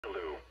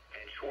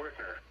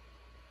Schwertner.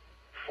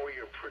 For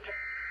your protection.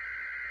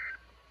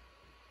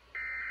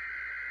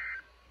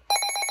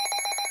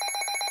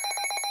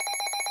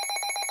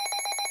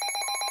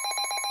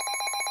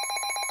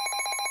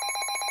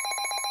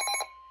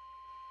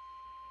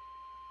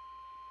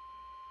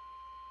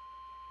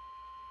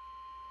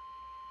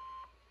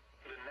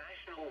 The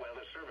National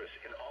Weather Service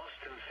in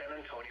Austin, San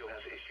Antonio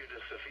has issued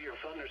a severe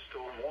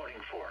thunderstorm warning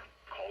for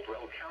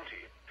Caldwell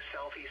County,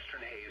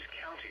 southeastern Hayes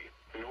County,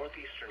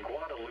 northeastern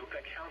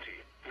Guadalupe County,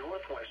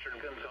 northwestern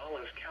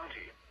Gonzales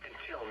County,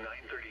 until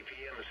 9:30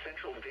 p.m.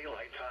 Central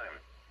Daylight Time.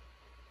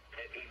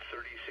 At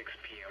 8:36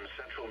 p.m.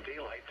 Central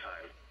Daylight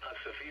Time, a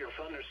severe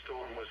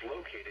thunderstorm was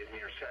located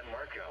near San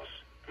Marcos,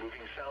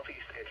 moving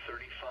southeast at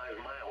 35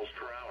 miles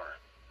per hour.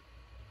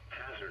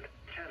 Hazard,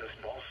 tennis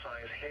ball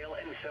size hail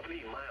and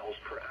 70 miles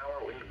per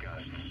hour wind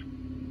gusts.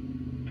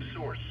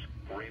 Source,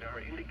 radar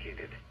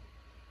indicated.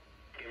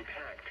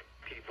 Impact,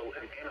 people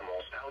and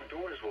animals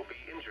outdoors will be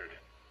injured.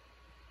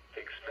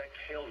 Expect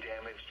hail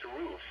damage to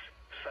roofs,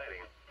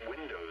 siding,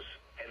 windows,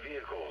 and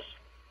vehicles.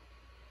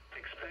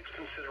 Expect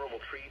considerable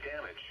tree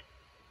damage.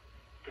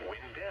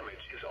 Wind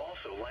damage is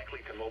also likely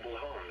to mobile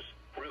homes,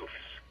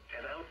 roofs,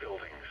 and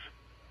outbuildings.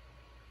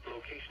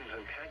 Locations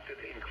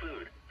impacted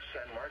include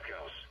San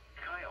Marcos,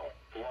 Kyle,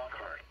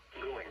 Lockhart,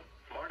 Luling,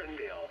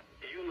 Martindale,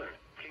 Ulen,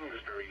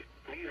 Kingsbury,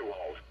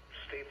 Niederwald,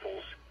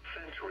 Staples,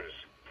 Fentress,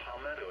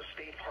 Palmetto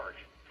State Park,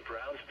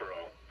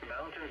 Brownsboro,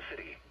 Mountain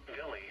City,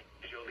 Delhi,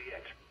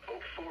 Joliet,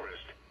 Oak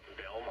Forest,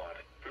 Belmont,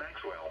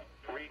 Maxwell,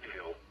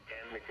 Reedville,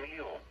 and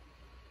McNeil.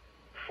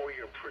 For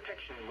your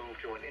protection, move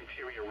to an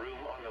interior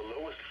room on the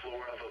lowest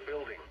floor of a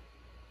building.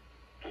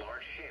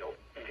 Large hail,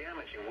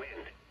 damaging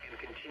wind, and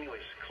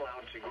continuous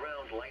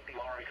cloud-to-ground lightning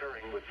are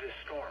occurring with this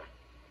storm.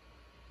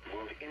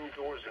 Move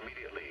indoors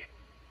immediately.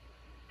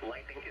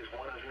 Lightning is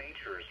one of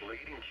nature's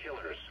leading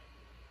killers.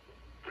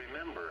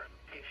 Remember,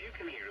 if you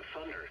can hear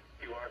thunder,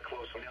 you are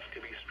close enough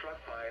to be struck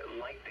by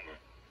lightning.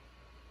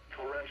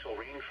 Torrential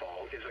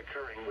rainfall is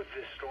occurring with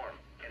this storm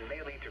and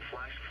may lead to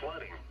flash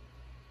flooding.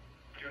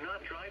 Do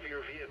not drive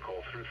your vehicle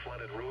through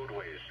flooded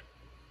roadways.